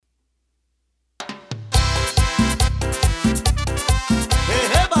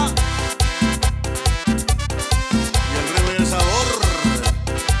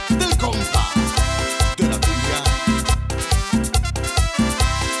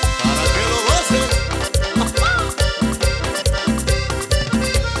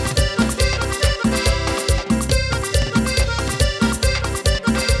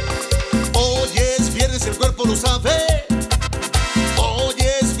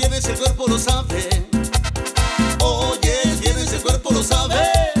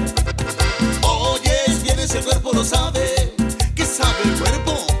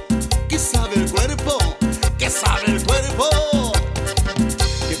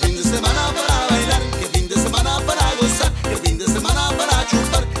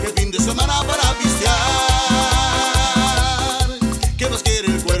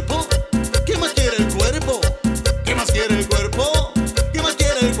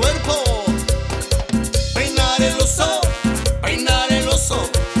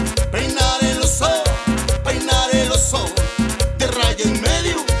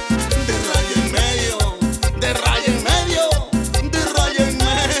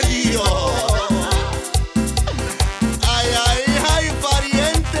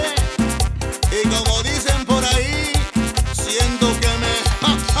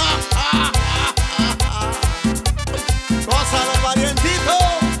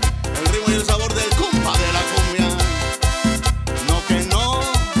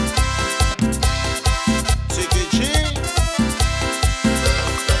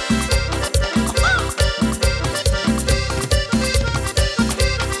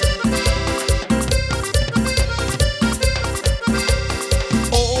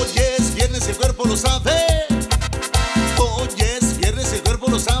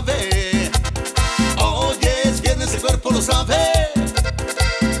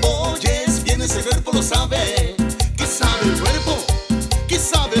ese cuerpo lo sabe. ¿Qué sabe el cuerpo? ¿Qué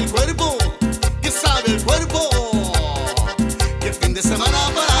sabe el cuerpo? ¿Qué sabe el cuerpo? ¿Qué fin de semana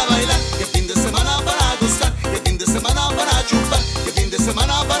para bailar? ¿Qué fin de semana para gozar? ¿Qué fin de semana para chupar? ¿Qué fin de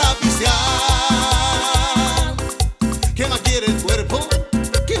semana para pistear? ¿Qué más quiere el cuerpo?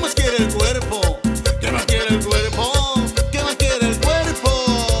 ¿Qué más quiere el cuerpo? ¿Qué más quiere el cuerpo? ¿Qué más quiere el cuerpo?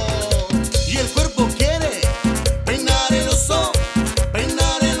 Y el cuerpo quiere peinar el oso,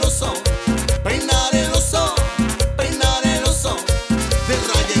 peinar el oso, peinar el oso, peinar el oso. De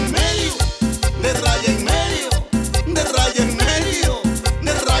raya en medio, de raya en medio, de raya en medio,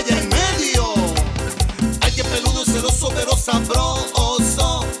 de raya en medio. Ay, qué peludo es el oso, pero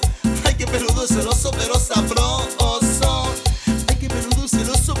sabroso. Ay, qué peludo es el oso, pero sabroso. Ay, qué peludo es el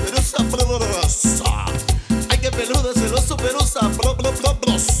oso, pero sabroso. Ay, qué peludo es el oso, pero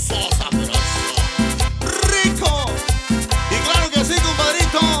sabroso. Rico. Y claro que sí,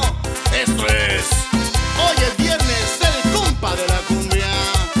 compadrito. Esto es hoy es viernes del compa de la cumbia,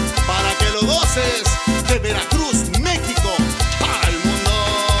 para que lo goces de Veracruz.